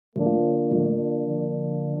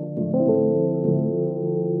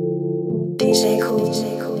Hey,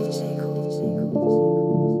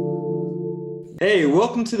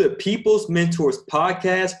 welcome to the People's Mentors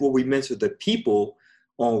podcast, where we mentor the people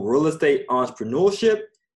on real estate entrepreneurship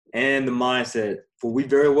and the mindset. For we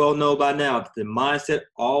very well know by now that the mindset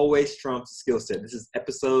always trumps the skill set. This is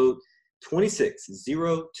episode 26.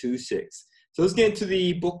 So let's get into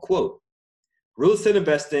the book quote. Real estate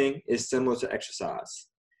investing is similar to exercise.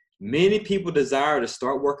 Many people desire to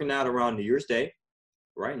start working out around New Year's Day,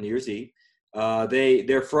 right? New Year's Eve.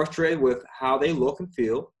 They're frustrated with how they look and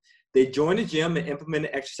feel. They join the gym and implement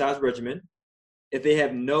an exercise regimen. If they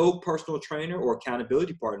have no personal trainer or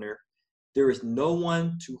accountability partner, there is no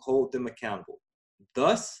one to hold them accountable.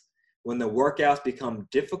 Thus, when the workouts become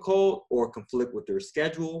difficult or conflict with their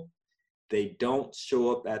schedule, they don't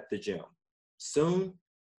show up at the gym. Soon,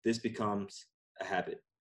 this becomes a habit.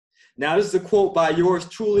 Now, this is a quote by yours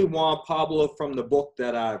truly, Juan Pablo, from the book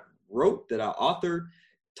that I wrote, that I authored,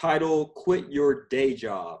 titled Quit Your Day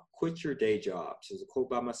Job. Quit Your Day Job. So it's a quote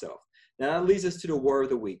by myself. Now that leads us to the word of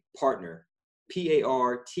the week, partner,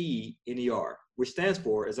 P-A-R-T-N-E-R, which stands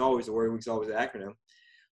for, as always, the word of the week is always an acronym,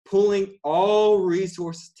 pulling all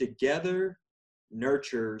resources together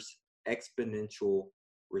nurtures exponential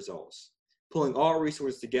results. Pulling all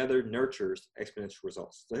resources together nurtures exponential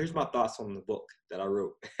results. So here's my thoughts on the book that I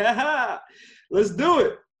wrote. Let's do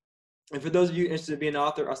it. And for those of you interested in being an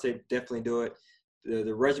author, I say definitely do it.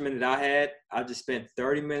 The regimen that I had, I just spent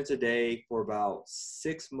 30 minutes a day for about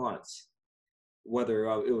 6 months, whether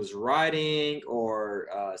it was writing or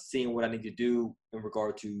seeing what I need to do in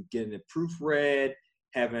regard to getting it proofread,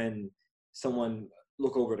 having someone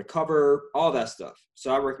look over the cover, all that stuff.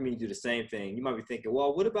 So I recommend you do the same thing. You might be thinking,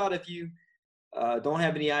 well, what about if you don't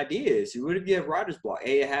have any ideas? What if you have writer's block?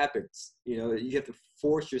 Hey, it happens. You know, you have to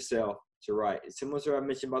force yourself to write. It's similar to what I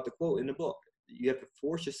mentioned about the quote in the book. You have to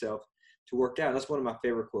force yourself to work out. That's one of my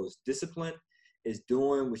favorite quotes. Discipline is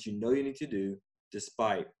doing what you know you need to do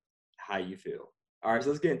despite how you feel. All right, so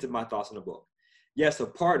let's get into my thoughts on the book. Yes, a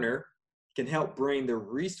partner can help bring the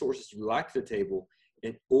resources you like to the table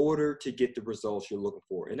in order to get the results you're looking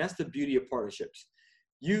for. And that's the beauty of partnerships.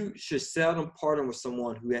 You should seldom partner with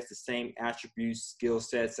someone who has the same attributes, skill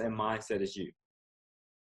sets, and mindset as you.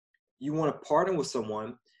 You want to partner with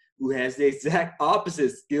someone who has the exact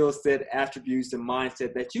opposite skill set, attributes, and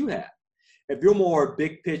mindset that you have. If you're more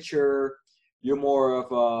big picture, you're more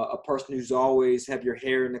of a person who's always have your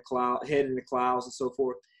head in the clouds and so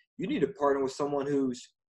forth, you need to partner with someone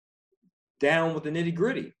who's down with the nitty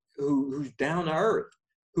gritty, who's down to earth,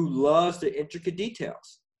 who loves the intricate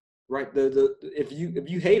details, right? If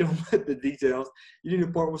you hate them with the details, you need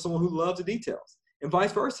to partner with someone who loves the details, and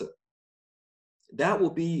vice versa. That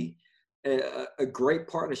will be a great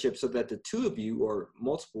partnership, so that the two of you, or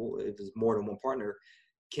multiple, if it's more than one partner,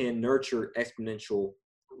 can nurture exponential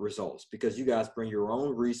results, because you guys bring your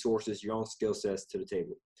own resources, your own skill sets to the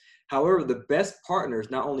table. However, the best partners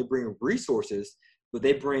not only bring resources, but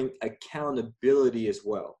they bring accountability as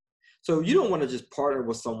well. So you don't want to just partner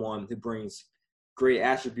with someone who brings great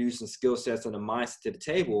attributes and skill sets and a mindset to the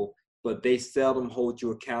table, but they seldom hold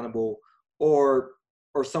you accountable, or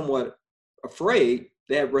somewhat afraid.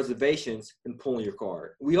 They have reservations in pulling your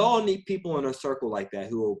card. We all need people in a circle like that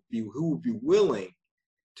who will be willing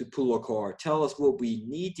to pull a card, tell us what we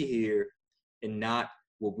need to hear and not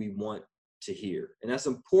what we want to hear. And that's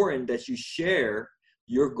important, that you share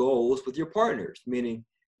your goals with your partners, meaning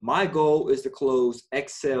my goal is to close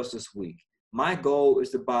X sales this week. My goal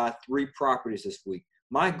is to buy 3 properties this week.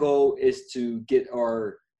 My goal is to get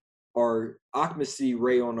our occupancy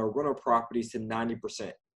rate on our rental properties to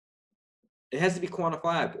 90%. It has to be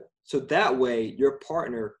quantifiable. So that way your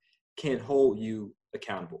partner can hold you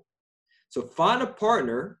accountable. So find a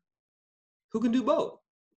partner who can do both,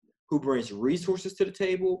 who brings resources to the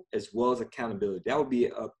table as well as accountability. That would be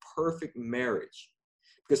a perfect marriage.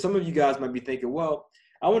 Because some of you guys might be thinking, well,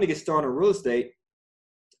 I want to get started in real estate,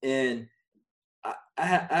 and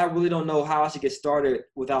I really don't know how I should get started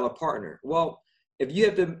without a partner. Well, if you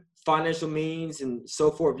have the financial means and so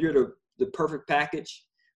forth, you're the perfect package,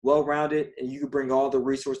 well-rounded, and you can bring all the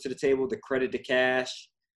resources to the table, the credit, the cash,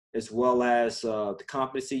 as well as the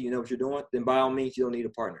competency, you know what you're doing, then by all means, you don't need a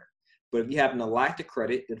partner. But if you happen to lack the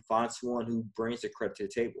credit, then find someone who brings the credit to the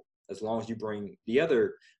table, as long as you bring the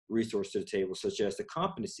other resource to the table, such as the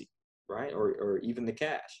competency, right? Or even the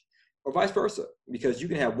cash, or vice versa. Because you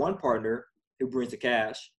can have one partner who brings the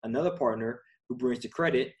cash, another partner who brings the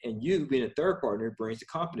credit, and you, being a third partner, brings the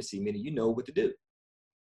competency, meaning you know what to do.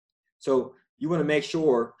 So you want to make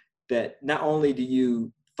sure that not only do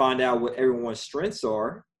you find out what everyone's strengths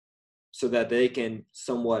are, so that they can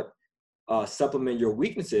somewhat supplement your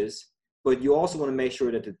weaknesses, but you also want to make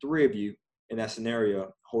sure that the three of you in that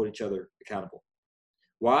scenario hold each other accountable.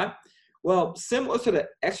 Why? Well, similar to the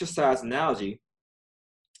exercise analogy,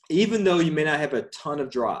 even though you may not have a ton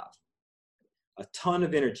of drive, a ton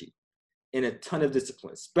of energy, and a ton of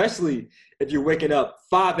discipline, especially if you're waking up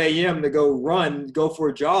 5 a.m. to go run, go for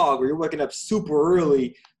a jog, or you're waking up super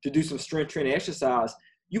early to do some strength training exercise,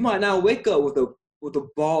 you might not wake up with a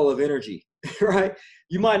ball of energy, right?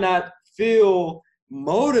 You might not feel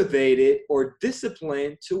motivated or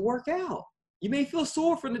disciplined to work out. You may feel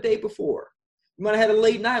sore from the day before. You might have had a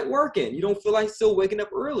late night working. You don't feel like still waking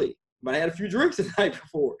up early. You might have had a few drinks the night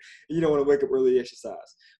before. You don't want to wake up early to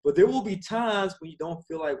exercise. But there will be times when you don't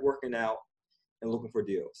feel like working out and looking for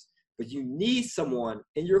deals. But you need someone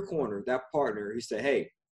in your corner, that partner, who say, hey,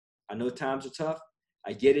 I know times are tough.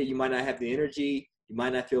 I get it. You might not have the energy. You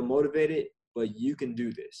might not feel motivated, but you can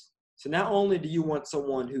do this. So not only do you want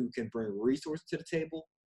someone who can bring resources to the table,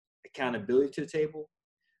 accountability to the table,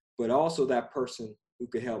 but also that person who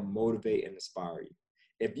can help motivate and inspire you.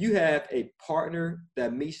 If you have a partner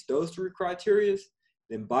that meets those three criteria,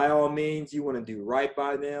 then by all means, you want to do right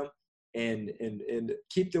by them and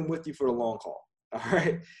keep them with you for the long haul. All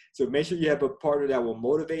right. So make sure you have a partner that will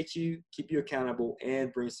motivate you, keep you accountable,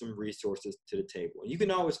 and bring some resources to the table. You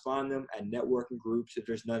can always find them at networking groups if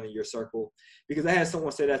there's none in your circle. Because I had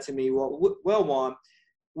someone say that to me, well, Juan,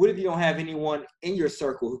 what if you don't have anyone in your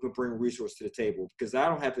circle who can bring resources to the table? Because I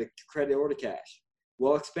don't have the credit or the cash.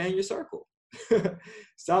 Well, expand your circle.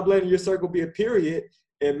 Stop letting your circle be a period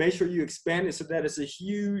and make sure you expand it so that it's a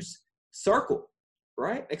huge circle,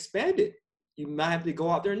 right? Expand it. You might have to go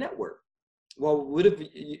out there and network. Well, what if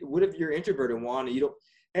you're introverted, Juan, and you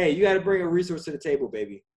got to bring a resource to the table,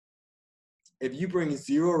 baby. If you bring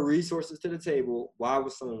 0 resources to the table, why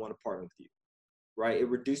would someone want to partner with you, right? It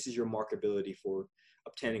reduces your marketability for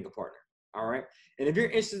obtaining a partner, all right? And if you're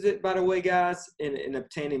interested, by the way, guys, in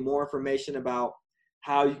obtaining more information about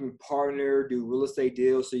how you can partner, do real estate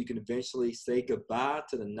deals so you can eventually say goodbye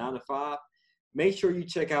to the 9-to-5, make sure you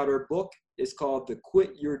check out our book. It's called The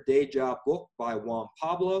Quit Your Day Job Book by Juan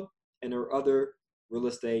Pablo, and there are other real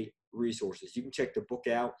estate resources. You can check the book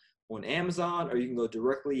out on Amazon, or you can go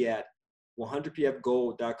directly at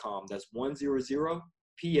 100pfgold.com. That's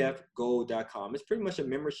 100pfgold.com. It's pretty much a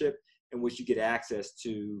membership in which you get access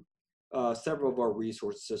to several of our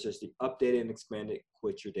resources, such as the updated and expanded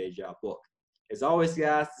Quit Your Day Job book. As always,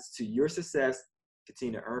 guys, it's to your success.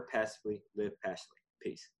 Continue to earn passively, live passionately.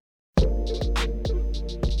 Peace.